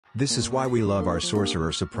This is why we love our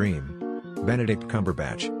Sorcerer Supreme, Benedict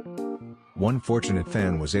Cumberbatch. One fortunate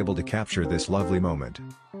fan was able to capture this lovely moment.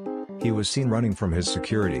 He was seen running from his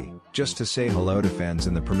security, just to say hello to fans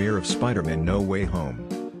in the premiere of Spider-Man No Way Home.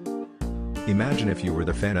 Imagine if you were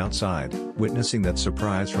the fan outside, witnessing that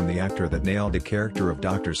surprise from the actor that nailed the character of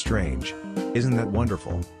Doctor Strange. Isn't that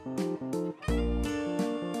wonderful?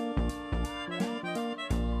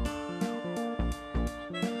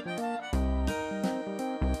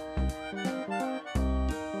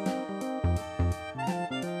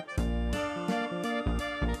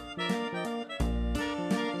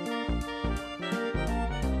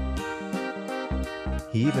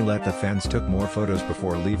 He even let the fans took more photos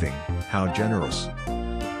before leaving. How generous.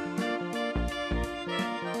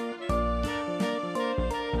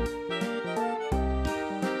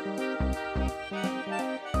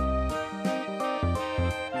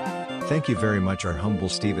 Thank you very much, our humble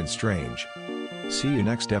Stephen Strange. See you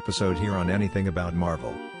next episode here on Anything About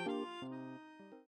Marvel.